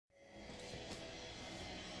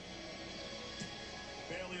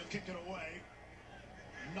kick it away.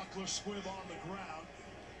 Knuckler squib on the ground.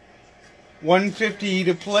 1:50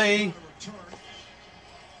 to play.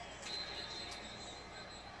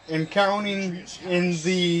 And counting in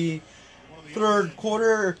the third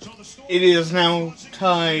quarter, it is now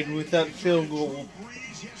tied with that field goal.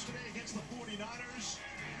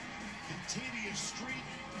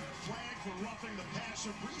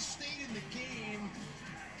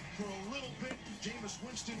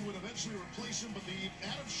 Winston would eventually replace him, but the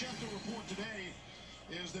Adam Schefter report today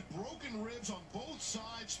is that broken ribs on both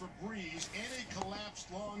sides for Breeze and a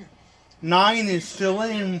collapsed lung. 9 is still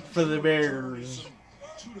in for the Bears.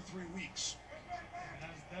 2 to 3 weeks.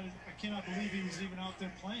 I cannot believe he was even out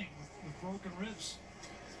there playing with broken ribs.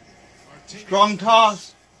 Strong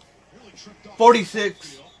toss.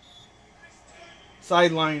 46.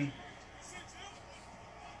 Sideline.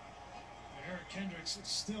 Eric Kendricks is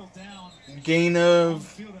still down. Gain of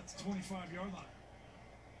field at the 25-yard line.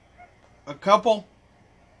 A couple.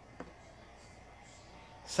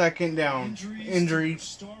 Second down. Injury.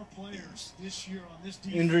 Star players this year on this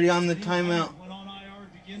defense. Injury on the timeout. Went on IR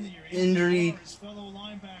to begin the year. Injury. His fellow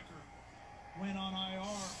linebacker went on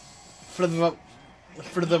IR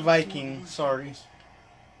for the Vikings. Sorry.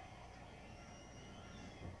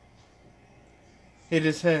 Hit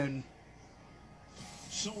his head.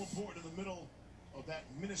 So important in the middle of that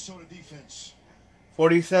Minnesota defense.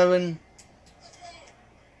 47.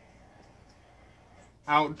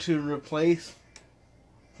 Out to replace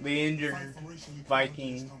the injured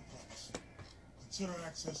Viking. Consider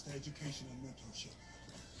access to education and mentorship.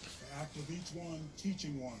 The act of each one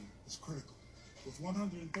teaching one is critical. With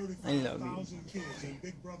 135,000 kids and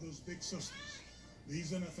big brothers, big sisters,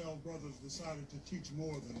 these NFL brothers decided to teach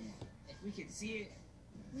more than one. If we can see it,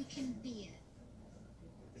 we can be it.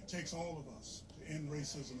 It takes all of us to end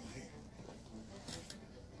racism and hate.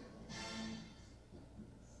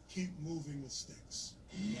 Keep moving the sticks.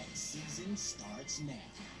 Next season starts now.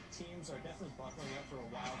 Teams are definitely buckling up for a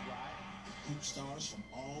wild ride. Hoop stars from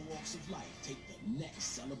all walks of life take the next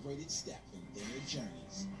celebrated step in their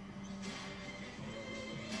journeys.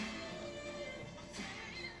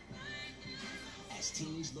 As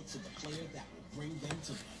teams look for the player that will bring them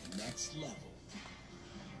to the next level.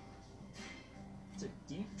 It's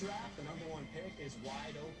a deep draft. The #1 pick is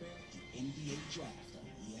wide open. The NBA Draft on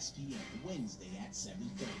ESPN Wednesday at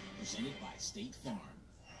 7:30, presented by State Farm.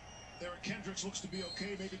 Eric Kendricks looks to be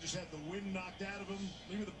okay. Maybe just had the wind knocked out of him.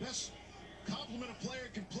 Maybe the best compliment a player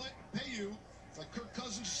can pay you, like Kirk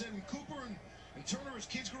Cousins said in Cooper and Turner as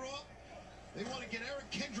kids grow up, they want to get Eric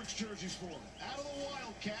Kendricks jerseys for him. Out of the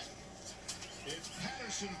Wildcat, it's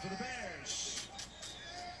Patterson for the Bears.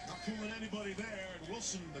 Not fooling anybody there. And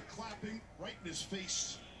Wilson, the clapping right in his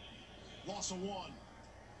face. Loss of 1.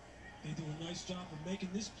 They do a nice job of making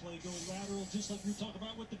this play go lateral, just like we talk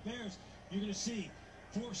about with the Bears. You're going to see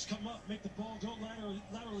Force come up, make the ball go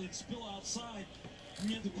laterally and spill outside. And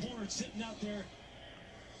you have the corner sitting out there,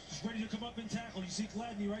 just ready to come up and tackle. You see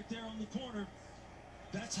Gladney right there on the corner.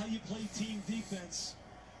 That's how you play team defense.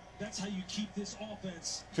 That's how you keep this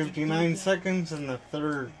offense. 59 seconds in the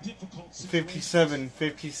third. 57,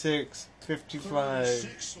 56, 55,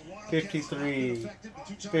 53,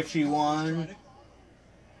 51.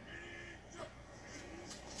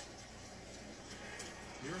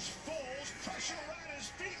 Here's Foles, pressure at his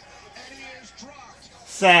feet, and he is dropped.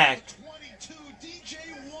 Sacked. 22, DJ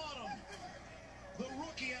Wadham, the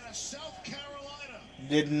rookie out of South Carolina.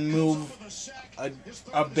 Didn't move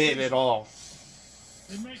a bit at all.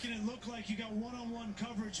 They're making it look like you got one-on-one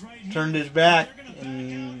coverage right here. Turned his back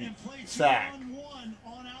and play sack. 2-on-1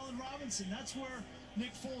 on Allen Robinson. That's where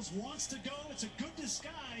Nick Foles wants to go. It's a good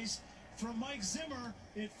disguise from Mike Zimmer.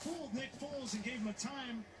 It fooled Nick Foles and gave him a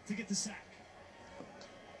time to get the sack.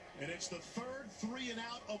 And it's the third 3 and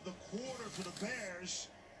out of the quarter for the Bears.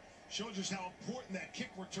 Shows us how important that kick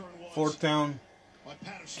return was. Fourth down. By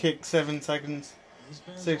Patterson. Kick 7 seconds.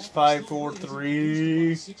 6, 5, 4,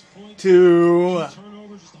 3, 2,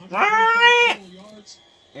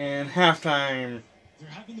 and halftime.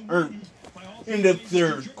 End of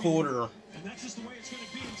third quarter.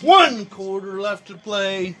 1 quarter left to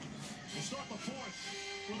play. We'll start the fourth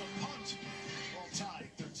with a punt. All tied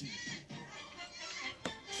 13.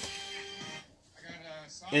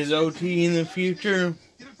 Is OT in the future?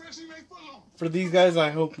 For these guys,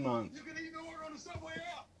 I hope not.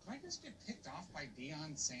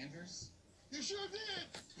 Deion Sanders? You sure did.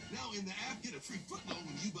 Now in the app, get a free football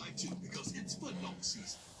when you buy 2 because it's football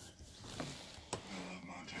season. I love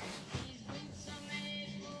Montana.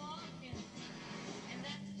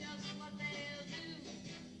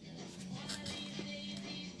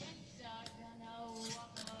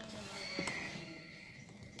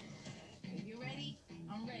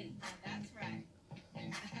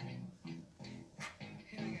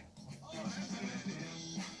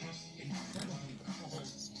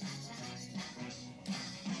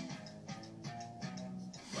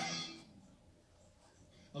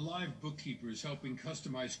 Live bookkeeper is helping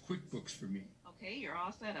customize QuickBooks for me. Okay, you're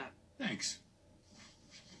all set up. Thanks.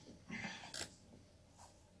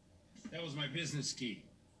 That was my business key.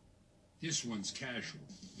 This one's casual.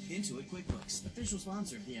 Intuit QuickBooks, official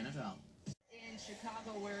sponsor of the NFL. In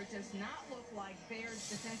Chicago, where it does not look like Bears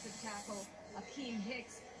defensive tackle Akeem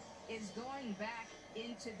Hicks is going back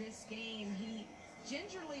into this game. He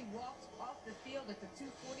gingerly walked off the field at the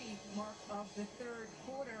 2:40 mark of the third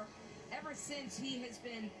quarter. Ever since, he has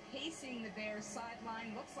been pacing the Bears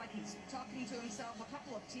sideline. Looks like he's talking to himself. A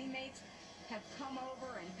couple of teammates have come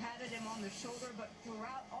over and patted him on the shoulder, but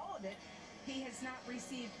throughout all of it, he has not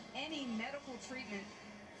received any medical treatment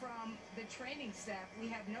from the training staff. We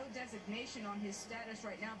have no designation on his status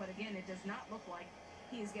right now, but again, it does not look like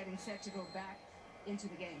he is getting set to go back into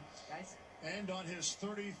the game, guys. And on his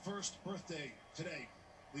 31st birthday today,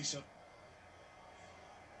 Lisa,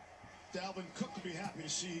 Dalvin Cook will be happy to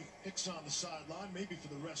see Hicks on the sideline, maybe for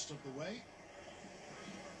the rest of the way.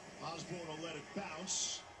 Osborne will let it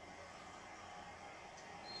bounce.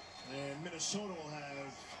 And Minnesota will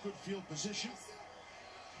have good field position,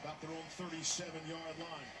 about their own 37-yard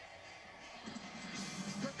line.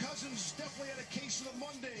 Kirk Cousins definitely had a case of the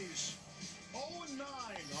Mondays. 0-9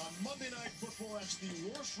 on Monday Night Football. That's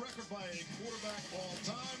the worst record by a quarterback all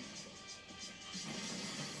time.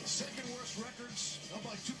 The second worst records held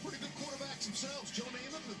by two pretty good quarterbacks themselves, Joe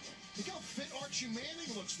Namath. Look how fit Archie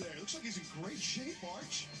Manning looks there. Looks like he's in great shape,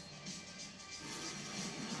 Arch.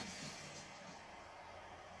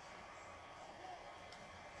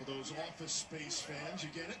 For those Office Space fans, you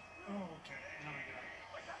get it? Oh, okay. Now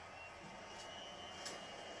I got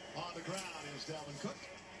it. On the ground is Dalvin Cook.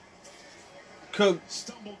 Cook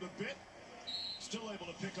Stumbled a bit. Still able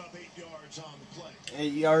to pick up 8 yards on the play.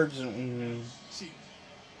 8 yards. See,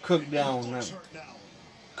 Cook down now. Cook's hurt now.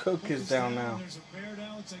 Cook is down now. There's a bear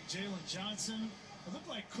down. Looks like Jalen Johnson. It looked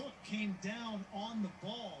like Cook came down on the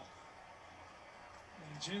ball.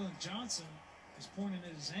 And Jalen Johnson is pointing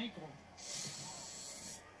at his ankle.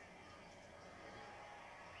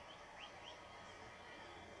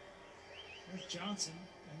 There's Johnson.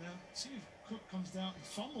 And then see if Cook comes down and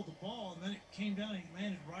fumbled the ball. And then it came down and he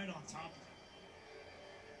landed right on top of it.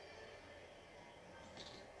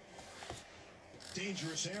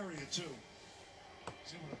 Dangerous area, too.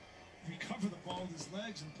 He's able to recover the ball with his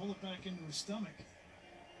legs and pull it back into his stomach.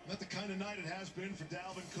 Not the kind of night it has been for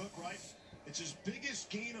Dalvin Cook, right? It's his biggest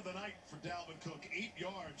gain of the night for Dalvin Cook. 8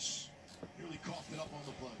 yards. Nearly coughed it up on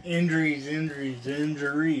the play. Injuries.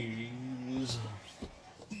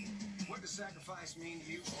 What does sacrifice mean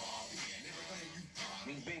to you? It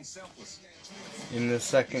means being selfless. In the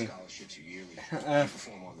second. Scholarships are yearly. You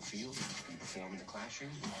perform on the field, you perform in the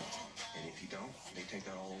classroom, and if you don't, they take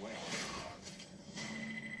that all away.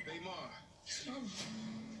 Baymar.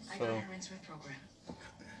 I got a rinse-with program.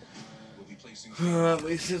 We'll be placing At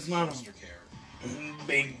least it's not a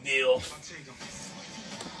big deal.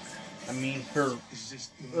 I mean, for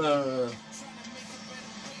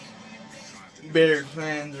Bears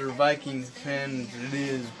fans or Vikings fans, it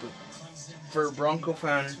is, but for Bronco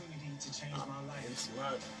fans, it's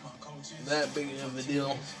not that big of a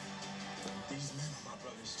deal.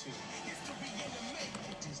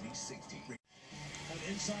 An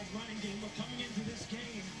inside running game. Look, coming into this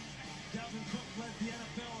game, Dalvin Cook led the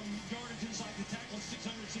NFL in yardage inside the tackle,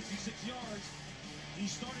 666 yards. He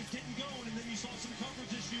started getting going, and then you saw some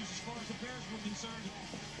coverage issues as far as the Bears were concerned.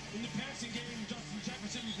 In the passing game, Justin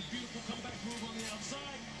Jefferson was a beautiful comeback move on the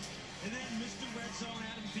outside. And then Mr. Red Zone,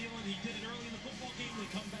 Adam Thielen, he did it early in the football game. They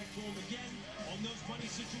come back to him again on those money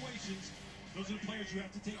situations. Those are the players you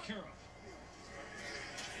have to take care of.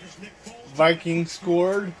 Here's Nick Foles. Vikings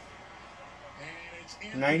scored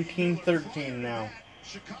 19-13 now.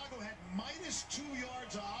 Chicago had -2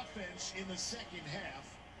 yards of offense in the second half.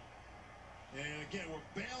 And again,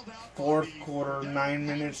 we're bailed out. Fourth quarter, 9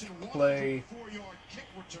 minutes to play.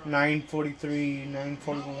 9:43,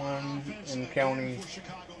 9:41, and counting.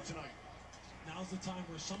 Now's the time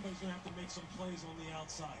where somebody's going to have to make some plays on the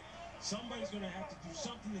outside. Somebody's going to have to do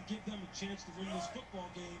something to give them a chance to win this football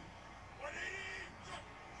game.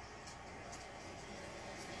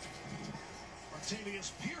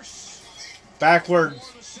 Artavius Pierce.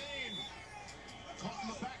 Backwards. Caught in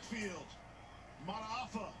the backfield.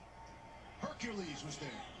 Mataafa. Hercules was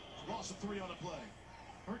there. Loss of 3 on the play.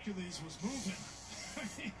 Hercules was moving.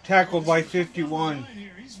 Tackled by 51.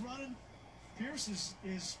 He's running. Pierce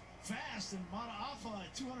is fast, and Mataafa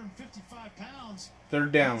at 255 pounds.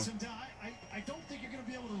 Third down. I don't think you're going to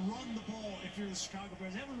be able to run the ball if you're the Chicago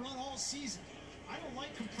Bears. They haven't run all season. I don't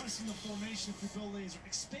like compressing the formation if you Bill Lazor.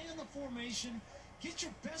 Expand the formation, Get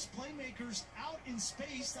your best playmakers out in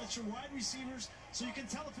space. That's your wide receivers, so you can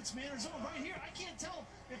tell if it's man or zone. Right here, I can't tell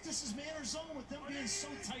if this is man or zone with them being so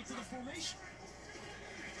tight to the formation.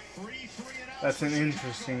 That's an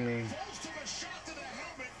interesting name.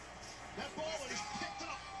 That ball is picked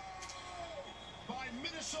up by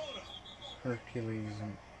Minnesota. Hercules.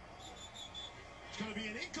 It's going to be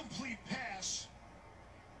an incomplete pass.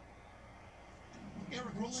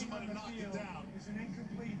 Eric Wilson might have knocked it down. It's an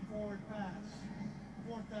incomplete forward pass.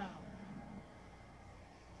 Fourth down.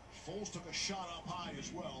 Foles took a shot up high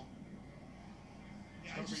as well.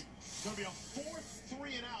 It's going to be a fourth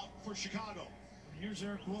 3 and out for Chicago. Here's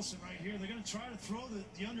Eric Wilson right here. They're going to try to throw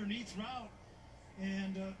the underneath route,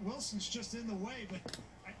 and Wilson's just in the way. But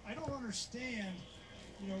I don't understand,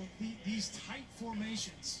 you know, these tight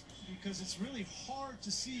formations, because it's really hard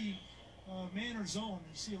to see man or zone.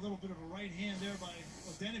 You see a little bit of a right hand there by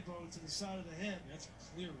Odenigbo to the side of the head. That's a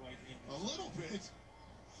clear right hand. A little bit.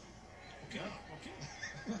 Okay.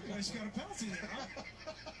 You guys got a penalty there, huh?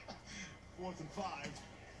 4th and 5.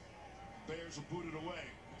 Bears will boot it away.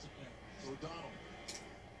 O'Donnell.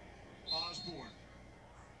 Osborne.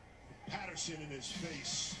 Patterson in his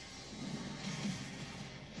face.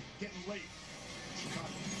 Getting late.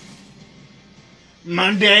 Chicago.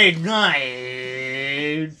 Monday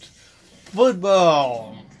Night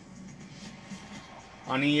Football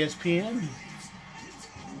on ESPN.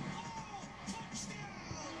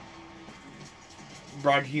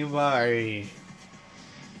 Brought to you by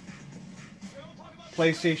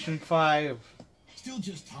PlayStation 5. Still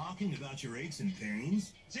just talking about your aches and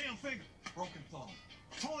pains? Jam finger, broken thumb,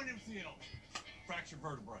 torn MCL, fractured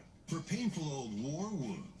vertebrae. For painful old war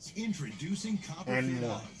wounds, introducing Copperfit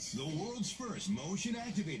Ice, the world's first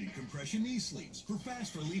motion-activated compression knee sleeves for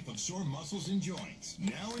fast relief of sore muscles and joints.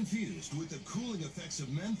 Now infused with the cooling effects of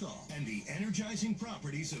menthol and the energizing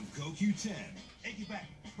properties of CoQ10. Achy back,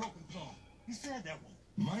 broken thumb. You said that one.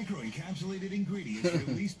 Micro-encapsulated ingredients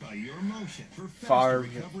released by your motion for fast Favre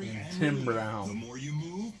recovery and Tim relief. Brown. The more you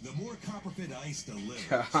move, the more Copperfit Ice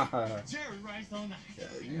delivers. Jerry Rice on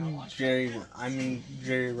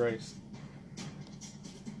Jerry Rice.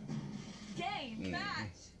 Game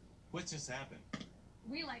match. What just happened?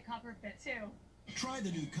 We like Copperfit too. Try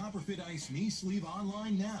the new Copperfit Ice knee sleeve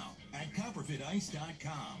online now at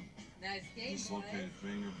copperfitice.com. Nice game, Dislocated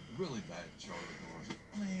finger, really bad shoulder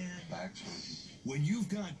going. Man. Back surgery. When you've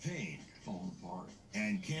got pain Falling apart.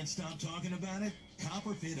 and can't stop talking about it,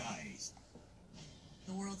 Copperfit Ice.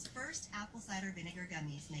 The world's first apple cider vinegar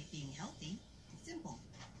gummies make being healthy simple.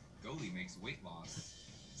 Goli makes weight loss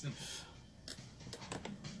simple.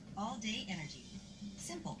 All day energy.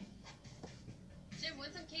 Simple. Jim,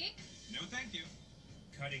 want some cake? No, thank you.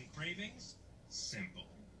 Cutting cravings simple.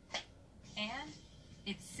 And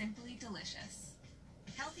it's simply delicious.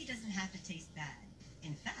 Healthy doesn't have to taste bad.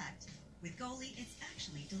 In fact, with Goli, it's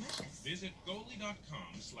actually delicious. Visit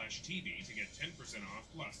Goli.com/TV to get 10% off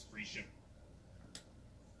plus free shipping.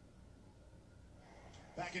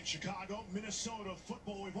 Back in Chicago, Minnesota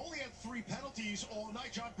football. We've only had 3 penalties all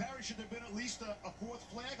night. John Parry, should there have been at least a 4th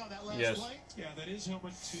flag on that last play? Yeah, that is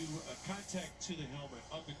helmet to contact to the helmet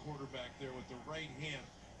of the quarterback there with the right hand,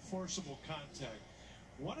 forcible contact.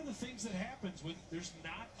 One of the things that happens when there's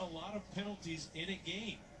not a lot of penalties in a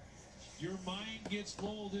game, your mind gets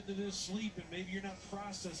lulled into this sleep and maybe you're not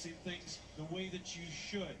processing things the way that you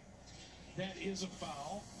should. That is a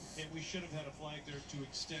foul, and we should have had a flag there to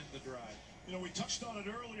extend the drive. You know, we touched on it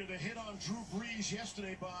earlier, the hit on Drew Brees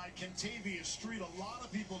yesterday by Kentavious Street. A lot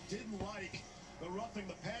of people didn't like the roughing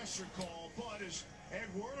the passer call, but as Ed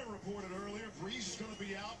Werner reported earlier, Brees is going to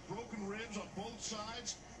be out, broken ribs on both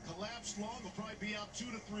sides, collapsed lung, will probably be out 2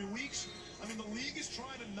 to 3 weeks. I mean, the league is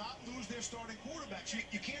trying to not lose their starting quarterbacks.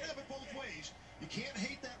 You can't have it both ways. You can't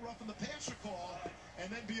hate that roughing the passer call and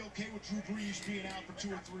then be okay with Drew Brees being out for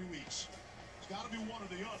 2 or 3 weeks. It's got to be one or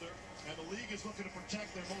the other, and the league is looking to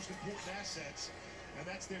protect their most important assets, and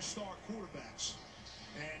that's their star quarterbacks.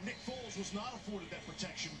 And Nick Foles was not afforded that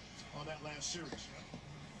protection on that last series.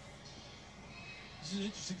 This is an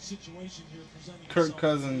interesting situation here presenting Kirk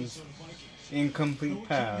Cousins, incomplete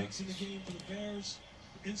pass. In the game for the Bears,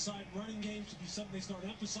 inside running game to be something they start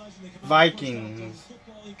emphasizing. They come Vikings,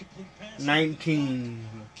 football, incomplete pass. 19.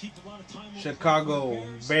 Chicago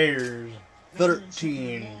Bears,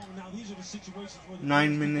 13.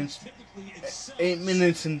 9 minutes, 8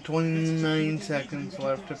 minutes and 29 seconds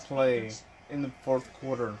left to play in the 4th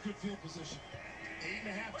quarter. Good field position.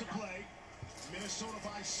 8.5 to play. Minnesota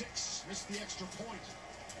by 6. Missed the extra point.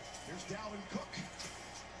 Here's Dalvin Cook.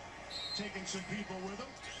 Taking some people with him.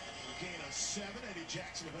 A gain of 7. Eddie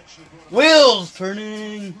Jackson eventually brought him. Wheels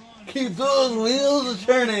turning. Keep those wheels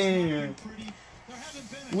turning. There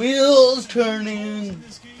Wheels turning.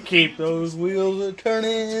 Keep those wheels a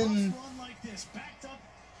turning. Run like this, backed up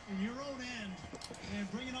in your own end, and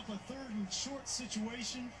bringing up a third and short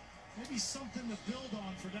situation. Maybe something to build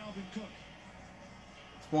on for Dalvin Cook.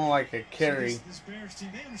 It's more like a carry. So this Bears team,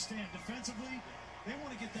 they understand defensively. They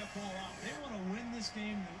want to get that ball out. They want to win this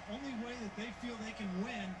game. The only way that they feel they can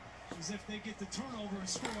win is if they get the turnover and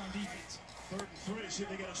score on defense. 3rd and 3. See if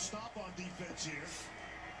they get a stop on defense here.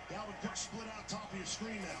 Dalvin Cook split out top of your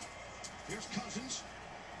screen now. Here's Cousins.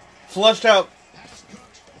 Flushed out. Pass Cook.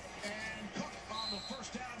 And Cook on the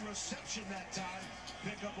first down reception that time.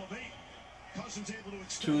 Pickup of 8. Cousins able to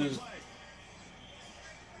extend the play.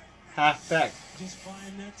 Halfback. Just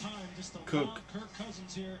find that time. Just allow Cook. Kirk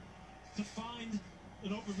Cousins here to find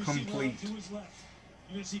an open receiver Complete. to his left.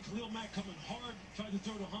 You're going to see Khalil Mack coming hard, trying to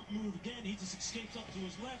throw the hump move again. He just escapes up to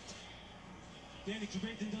his left. Danny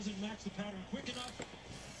Trevathan doesn't match the pattern quick enough.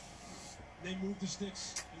 They move the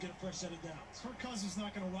sticks and get a fresh set of downs. Kirk Cousins is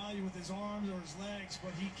not going to wow you with his arms or his legs,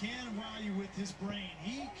 but he can wow you with his brain.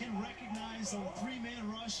 He can recognize the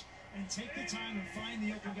 3-man rush and take the time and find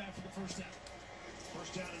the open guy for the first down.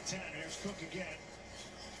 First down and 10. Here's Cook again.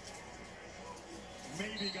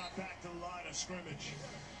 Maybe got back to the line of scrimmage.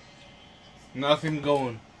 Nothing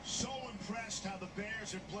going. So impressed how the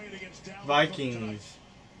Bears have played against Dalvin Vikings.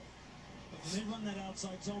 When they run that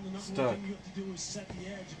outside zone, the number Stuck. one thing you have to do is set the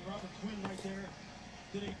edge. And Robert Quinn right there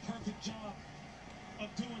did a perfect job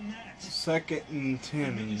of doing that. 2nd and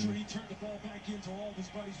And making sure 10. he turned the ball back into all of his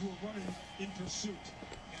buddies who were running in pursuit.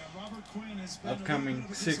 Yeah, Robert Quinn has been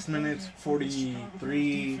Upcoming 6 minutes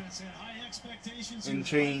 43 and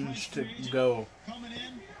change to go. Coming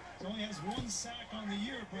in, he only has 1 sack on the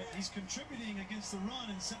year, but he's contributing against the run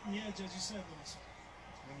and setting the edge, as you said, Lewis.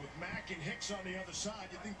 And with Mack and Hicks on the other side,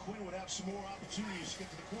 you think Quinn would have some more opportunities to get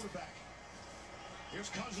to the quarterback. Here's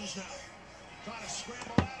Cousins now. Trying to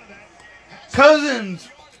scramble out of that. Cousins!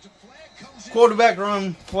 Quarterback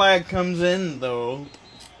run flag comes in, though.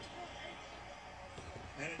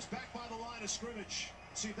 And it's back by the line of scrimmage.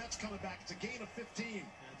 See if that's coming back. It's a gain of 15. I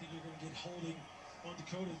think you're going to get holding on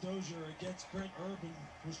Dakota Dozier against Brent Urban,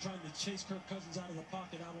 who's trying to chase Kirk Cousins out of the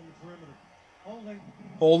pocket out on the perimeter.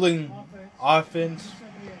 Holding offense.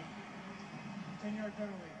 10-yard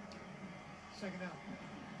penalty. 2nd down.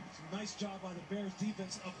 It's a nice job by the Bears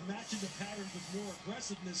defense of matching the pattern with more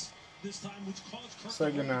aggressiveness this time, which caused Kirk to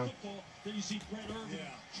hold the football. Then you see Brent Urban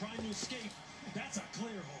trying to escape. That's a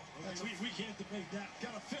clear hold. We can't debate that.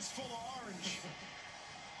 Got a fistful of orange.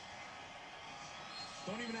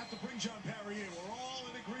 Don't even have to bring John Parry in. We're all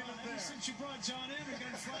in agreement there. Since you brought John in, we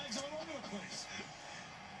got flags all over the place.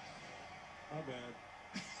 My bad.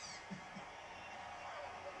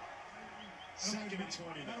 2nd and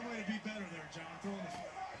 20. Not a way to be better there, John. Throwing the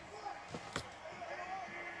flag.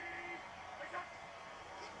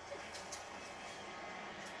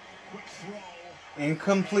 Quick throw.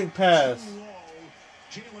 Incomplete pass.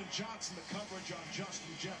 Jalen Johnson, the coverage on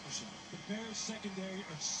Justin Jefferson. The Bears secondary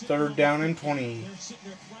are sitting 3rd down and 20. They're sitting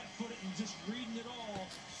there flat-footed and just reading it all.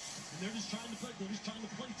 And they're just trying to play. They're just trying to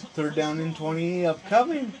play. 3rd down and 20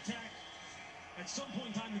 upcoming. At some point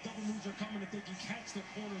in time, the double moves are coming. If they can catch their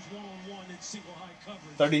corners one-on-one in single high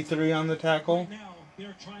coverage. 33 on the tackle. Right now,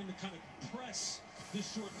 they're trying to kind of press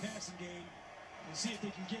this short passing game and see if they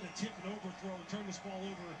can get a tip and overthrow and turn this ball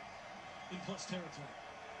over in plus territory.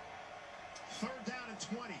 3rd down and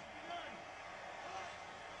 20.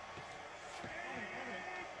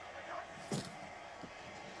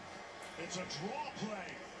 It's a draw play.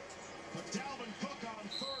 But Dalvin Cook on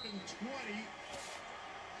 3rd and 20.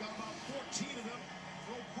 Got about 14 of them.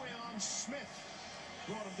 Roquan Smith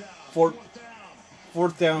brought him down.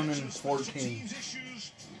 4th down and Mentions 14. special teams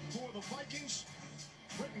issues for the Vikings.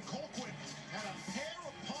 Britton Colquitt had a pair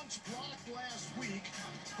of punts blocked last week.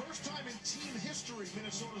 First time in team history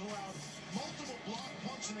Minnesota's allowed multiple block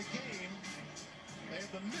punts in a game. They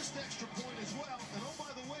have the missed extra point as well. And oh,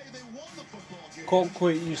 by the way, they won the football game.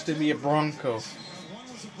 Colquitt used to be a Bronco. One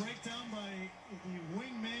was a breakdown by the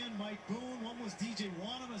wingman, Mike Boone. One was DJ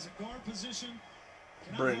Wanham as a guard position.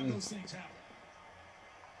 Cannot have those things happen.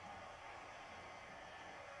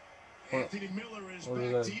 Anthony Miller is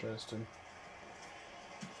back deep.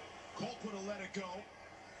 Colquitt will let it go.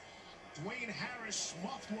 Dwayne Harris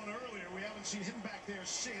muffed one earlier. We haven't seen him back there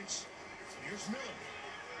since. Here's Miller.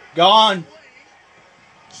 Gone.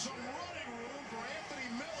 Some running room for Anthony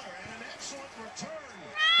Miller and an excellent return.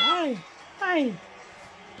 Hi.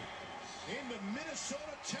 Into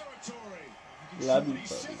Minnesota territory. Love you,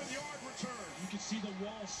 7-yard return. You can see the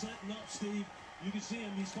wall setting up, Steve. You can see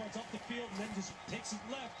him. He starts up the field and then just takes it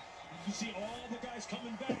left. You can see all the guys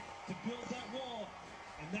coming back to build that wall.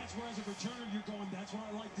 And that's where, as a returner, you're going, that's what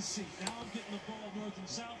I like to see. Now I'm getting the ball north and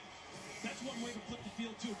south. That's one way to flip the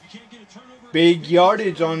field, too. If you can't get a turnover... Big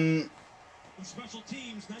yardage on special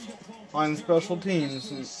teams. Now you got the ball on special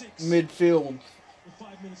teams, midfield. With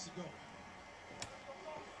 5 minutes to go.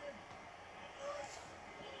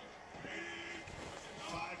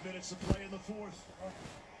 Minutes to play in the fourth.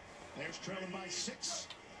 Bears trailing by 6.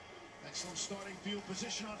 Excellent starting field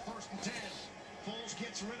position on 1st and 10. Foles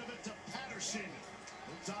gets rid of it to Patterson.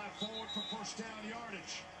 He'll dive forward for first down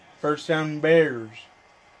yardage. First down Bears.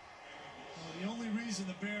 The only reason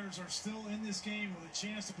the Bears are still in this game with a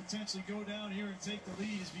chance to potentially go down here and take the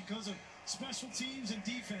lead is because of special teams and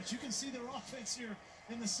defense. You can see their offense here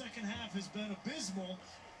in the second half has been abysmal.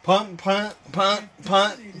 Punt, punt, punt,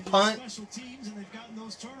 punt, punt.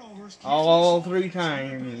 All 3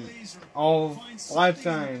 times. All 5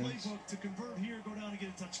 times.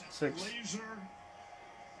 6. Laser.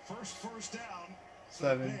 First down.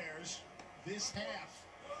 7. Bears this half.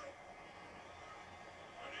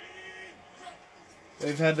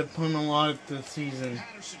 They've had to punt a lot this season.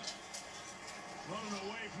 Patterson running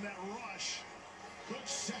away from that rush. Good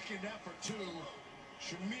second effort too.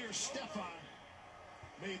 Shamir Stefan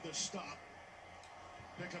made the stop.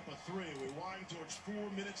 Pick up a 3. We wind towards 4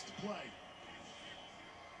 minutes to play.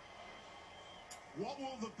 What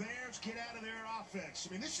will the Bears get out of their offense?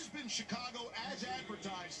 I mean, this has been Chicago as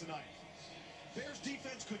advertised tonight. Bears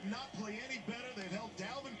defense could not play any better. They've held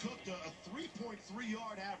Dalvin Cook to a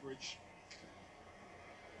 3.3-yard average.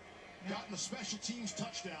 Gotten a special teams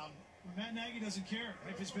touchdown. Matt Nagy doesn't care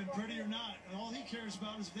if it's been pretty or not. And all he cares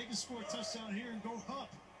about is if they can score a touchdown here and go up.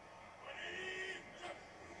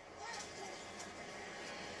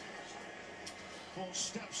 Foles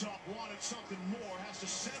steps up, wanted something more, has to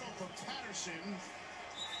settle for Patterson.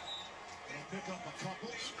 They'll pick up a couple.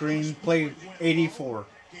 Screen play 84.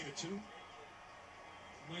 Gain of 2.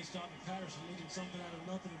 Nice job of Patterson making something out of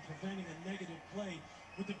nothing and preventing a negative play.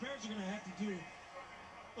 What the Bears are going to have to do,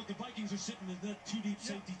 look, the Vikings are sitting in that 2-deep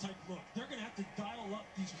safety type look. They're going to have to dial up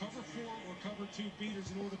these cover 4 or cover 2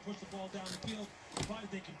 beaters in order to push the ball down the field,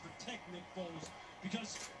 provided they can protect Nick Foles.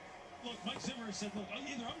 Because look, Mike Zimmer has said, look,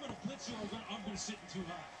 either I'm going to blitz you or I'm going to sit in too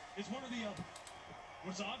high. It's one or the other. When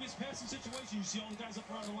it's an obvious passing situation, you see all the guys up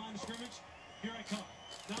around the line of scrimmage. Here I come.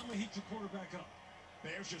 Now I'm going to heat your quarterback up.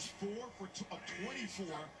 Bears just 4 for 24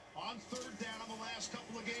 on 3rd down on the last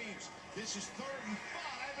couple of games. This is 3rd and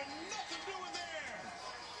 5 and nothing doing there.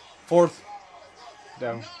 4th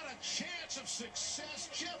down. Not a chance of success.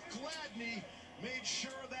 Jeff Gladney made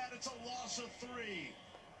sure that it's a loss of 3.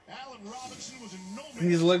 Allen Robinson was in no man's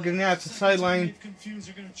He's looking at the sideline.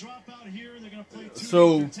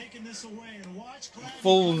 So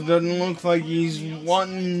Foles doesn't look like he's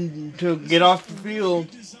wanting to get off the field.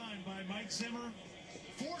 Designed by Mike Zimmer,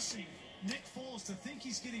 forcing Nick Foles to think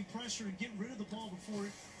he's getting pressure and get rid of the ball before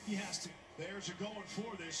he has to. Bears are going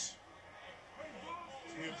for this.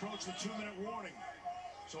 We approach the 2-minute warning.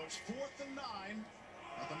 So it's 4th and 9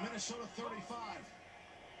 at the Minnesota 35.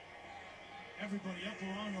 Everybody up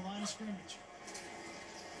around the line of scrimmage.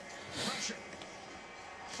 Pressure.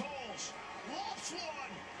 Foles lofts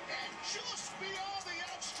one, and just beyond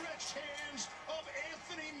the outstretched hands of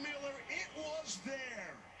Anthony Miller, it was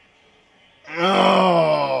there.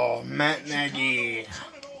 Oh, Matt Nagy.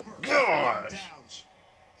 Gosh.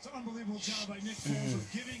 It's an unbelievable job by Nick Foles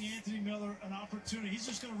of giving Anthony Miller an opportunity. He's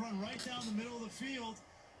just going to run right down the middle of the field,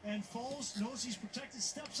 and Foles knows he's protected,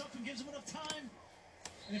 steps up and gives him enough time.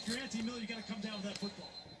 And if you're Anthony Miller, you got to come down with that football.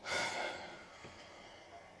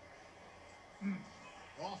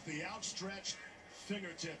 Off the outstretched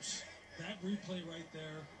fingertips. That replay right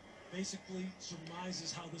there basically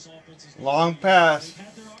surmises how this offense is. Long pass.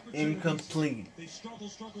 Incomplete. They struggle,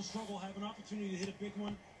 have an opportunity to hit a big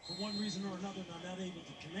one for one reason or another, not able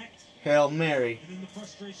to connect. Hail Mary. And then the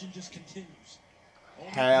frustration just continues.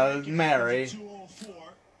 Hail Mary.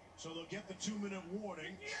 2:04, so they'll get the 2-minute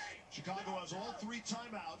warning. Chicago has all 3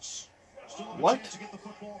 timeouts. Still have a chance to get the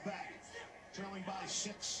football back. Trailing by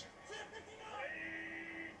 6.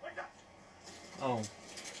 Oh.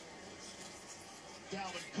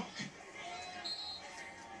 Dalvin Cook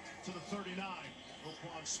to the 39.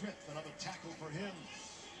 Roquan Smith, another tackle for him.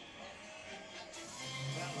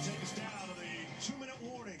 That'll take us down to the 2-minute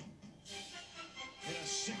warning in a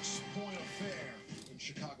 6-point affair in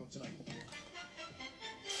Chicago tonight.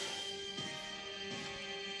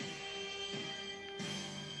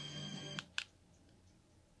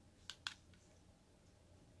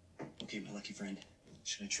 Okay, my lucky friend.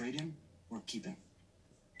 Should I trade him or keep him?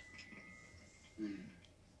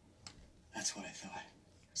 That's what I thought.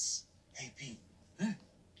 Hey, Pete. Huh?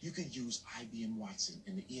 You could use IBM Watson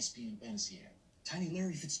in the ESPN Fantasy app. Tiny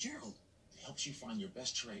Larry Fitzgerald. It helps you find your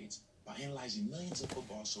best trades by analyzing millions of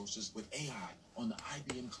football sources with AI on the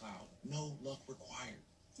IBM cloud. No luck required.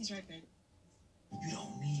 He's right, babe. You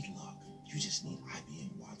don't need luck. You just need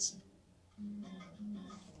IBM Watson.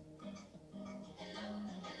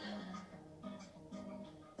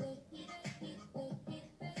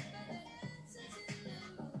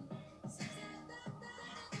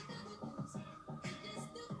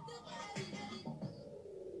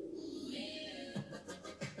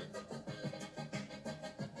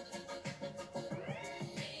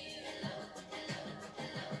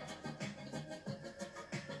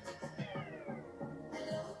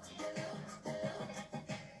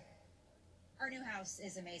 Our new house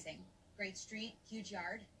is amazing. Great street, huge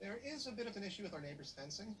yard. There is a bit of an issue with our neighbor's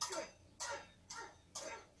fencing.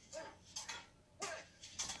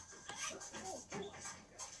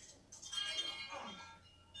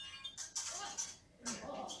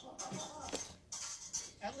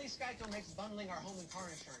 At least Geico makes bundling our home and car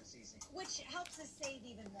insurance easy. Which helps us save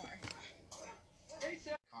even more.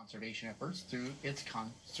 Conservation efforts through its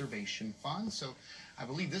conservation fund. So I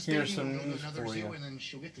believe this Here's baby will some go news to another for zoo, you. and then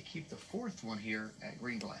she'll get to keep the fourth one here at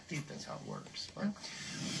Greenville. I think that's how it works. But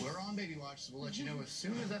we're on Baby Watch, so we'll let you know as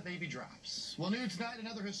soon as that baby drops. Well, new tonight,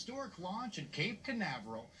 another historic launch at Cape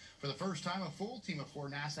Canaveral. For the first time, a full team of 4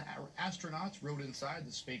 NASA astronauts rode inside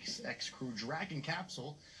the SpaceX Crew Dragon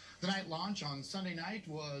capsule. The night launch on Sunday night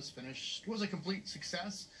was a complete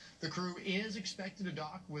success. The crew is expected to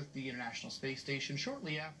dock with the International Space Station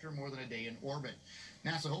shortly after more than a day in orbit.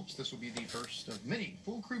 NASA hopes this will be the first of many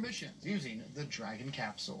full crew missions using the Dragon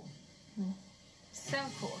capsule. So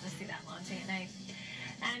cool to see that launching at night.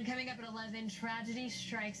 And coming up at 11, tragedy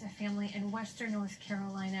strikes a family in western North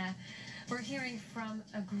Carolina. We're hearing from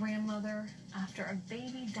a grandmother after a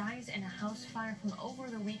baby dies in a house fire from over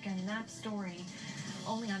the weekend. That story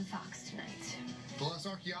only on Fox tonight. Plus,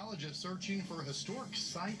 archaeologists searching for a historic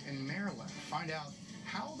site in Maryland find out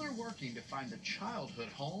how they're working to find the childhood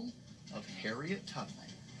home of Harriet Tubman.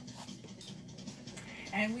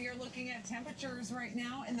 And we are looking at temperatures right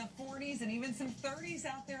now in the 40s and even some 30s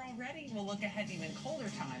out there already. We'll look ahead to even colder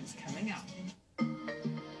times coming up.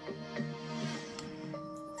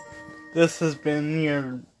 This has been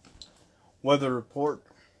your weather report.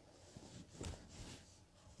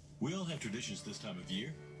 We all have traditions this time of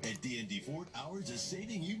year. At D&D Ford, ours is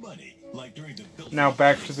saving you money. Like during the Built Now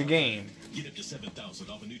back to the game. Get up to $7,000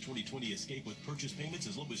 off a new 2020 Escape with purchase payments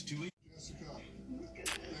as low as $2,800. Jessica,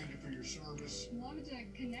 thank you for your service. Wanted to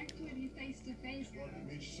connect with you face to face. Love to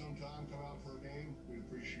meet you sometime. Come out for a game. We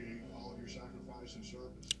appreciate all of your sacrifice and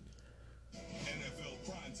service. NFL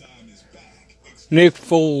Primetime is back. Nick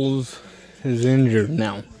Foles is injured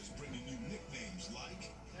now.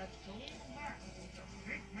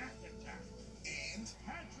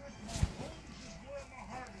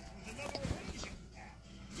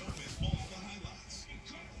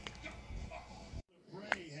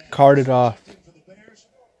 Carted off.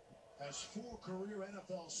 Has 4 career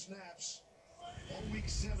NFL snaps all week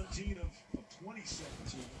 17 of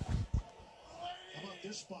 2017. How about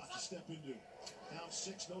this spot to step into? Down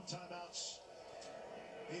 6, no timeouts.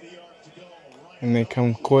 80 yards to go. And they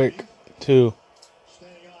come quick, too.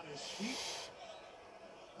 Staying on his feet.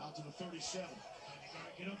 Out to the 37. You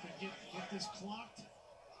gotta get up and get this clocked.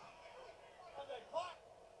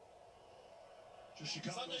 Just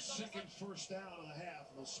Chicago's second first down of the half,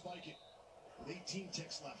 and they'll spike it with 18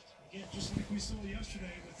 ticks left. Again, just like we saw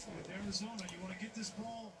yesterday with Arizona, you want to get this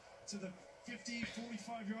ball to the 50,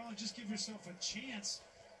 45-yard line, just give yourself a chance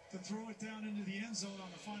to throw it down into the end zone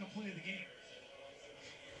on the final play of the game.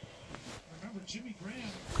 Remember, Jimmy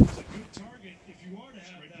Graham is a good target if you are to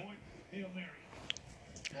have that Hail Mary.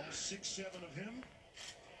 All 6'7" of him.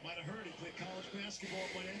 Might have heard he played college basketball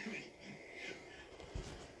at Miami.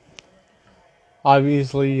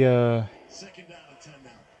 Obviously, Second down and 10 now.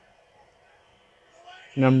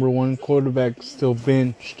 number 1 quarterback still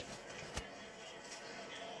benched.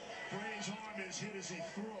 Bray's arm is hit as he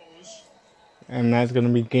throws. And that's going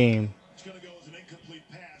to be game. It's going to go as an incomplete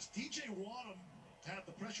pass. DJ Wadham had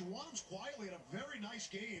the pressure. Wadham's quietly had a very nice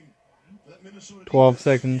game for that Minnesota 12 defense.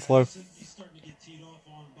 seconds left. He's starting to get teed off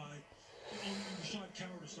on by Rashad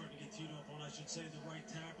Coward is starting to get teed off on, I should say, the right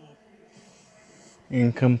tackle.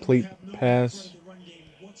 Incomplete pass.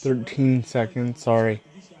 13 seconds, sorry.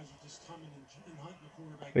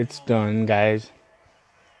 It's done, guys.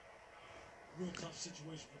 Real tough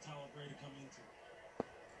situation for Tyler Gray to come into.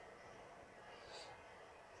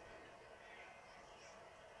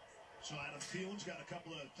 So Adam Thielens got a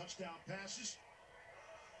couple of touchdown passes.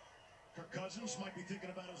 Kirk Cousins might be thinking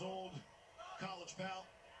about his old college pal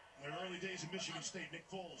in their early days at Michigan State, Nick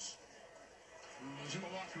Foles. He's in the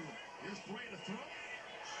locker room. Here's Bray to throw.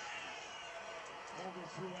 Over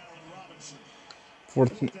through Allen Robinson.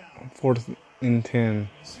 Fourth and 10.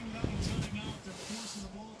 They're forcing the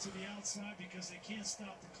ball to the outside because they can't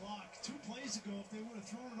stop the clock. 2 plays ago, if they would have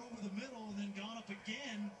thrown it over the middle and then gone up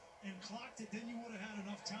again and clocked it, then you would have had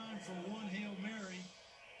enough time for one Hail Mary.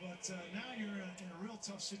 But now you're in a real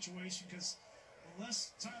tough situation because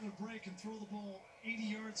unless Tyler Bray can throw the ball 80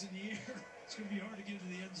 yards in the air, it's going to be hard to get to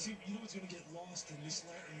the end zone. You know what's going to get lost in these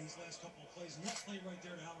last couple of plays? And that play right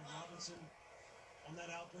there to Allen Robinson on that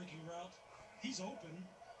outbreaking route, he's open.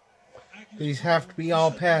 These have to be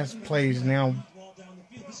all pass plays now.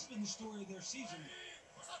 This has been the story of their season.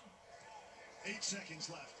 8 seconds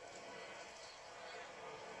left.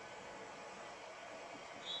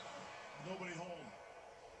 Nobody home.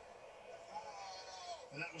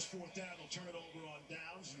 And that was 4th down. They'll turn it over on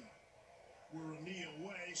downs. And we're a knee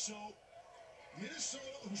away. So Minnesota,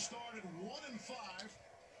 who started 1-5,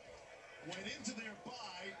 went into their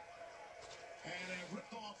bye and have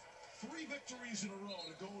ripped off 3 victories in a row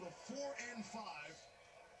to go to 4-5.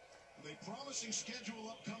 With a promising schedule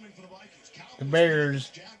upcoming for the Vikings. Cowboys, The Bears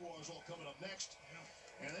Jaguars all coming up next.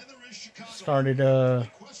 And then there is Chicago. started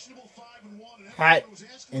hot,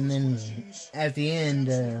 and then at the end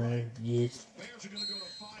just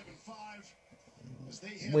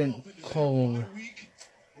went cold.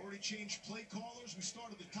 Already changed play callers. We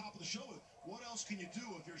started at the top of the show. What else can you do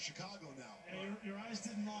if you're Chicago now? Yeah, your eyes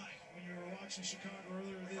didn't lie when you were watching Chicago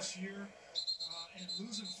earlier this year and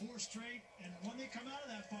losing 4 straight. And when they come out of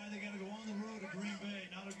that bye, they got to go on the road to Green Bay.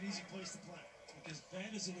 Not an easy place to play. As bad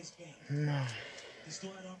as it has been, they still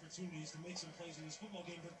had opportunities to make some plays in this football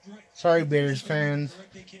game. But Sorry, Bears fans.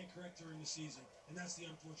 They can't correct during the season, and that's the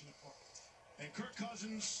unfortunate part. And Kirk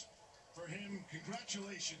Cousins, for him,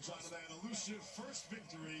 congratulations on that elusive first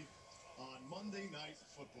victory on Monday Night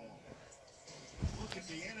Football. Look at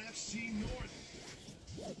the NFC North.